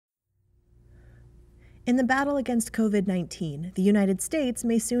In the battle against COVID-19, the United States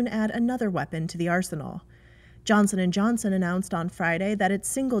may soon add another weapon to the arsenal. Johnson & Johnson announced on Friday that its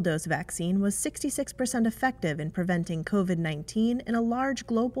single-dose vaccine was 66% effective in preventing COVID-19 in a large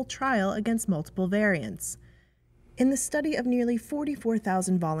global trial against multiple variants. In the study of nearly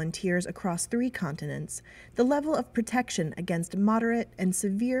 44,000 volunteers across 3 continents, the level of protection against moderate and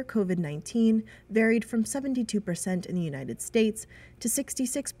severe COVID-19 varied from 72% in the United States to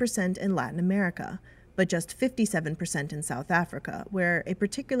 66% in Latin America, but just 57% in South Africa, where a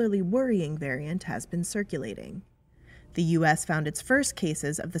particularly worrying variant has been circulating. The U.S. found its first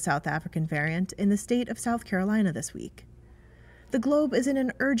cases of the South African variant in the state of South Carolina this week. The globe is in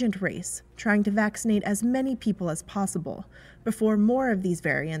an urgent race, trying to vaccinate as many people as possible before more of these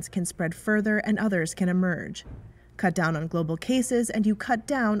variants can spread further and others can emerge. Cut down on global cases and you cut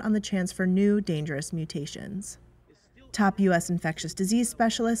down on the chance for new, dangerous mutations. Top U.S. infectious disease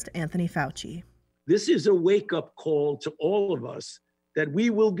specialist Anthony Fauci. This is a wake-up call to all of us that we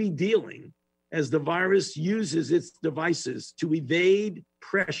will be dealing as the virus uses its devices to evade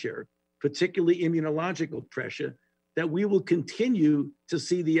pressure, particularly immunological pressure, that we will continue to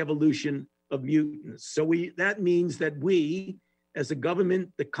see the evolution of mutants. So that means that we, as a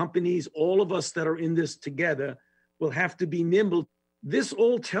government, the companies, all of us that are in this together, will have to be nimble. This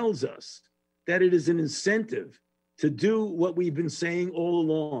all tells us that it is an incentive to do what we've been saying all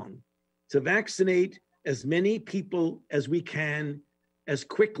along, to vaccinate as many people as we can, as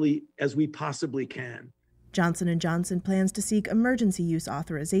quickly as we possibly can. Johnson & Johnson plans to seek emergency use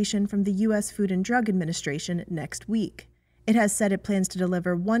authorization from the U.S. Food and Drug Administration next week. It has said it plans to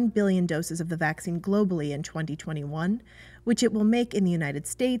deliver 1 billion doses of the vaccine globally in 2021, which it will make in the United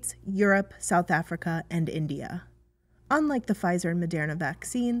States, Europe, South Africa, and India. Unlike the Pfizer and Moderna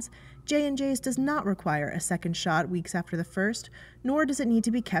vaccines, J&J's does not require a second shot weeks after the first, nor does it need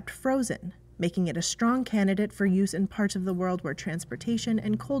to be kept frozen, making it a strong candidate for use in parts of the world where transportation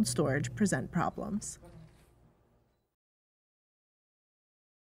and cold storage present problems.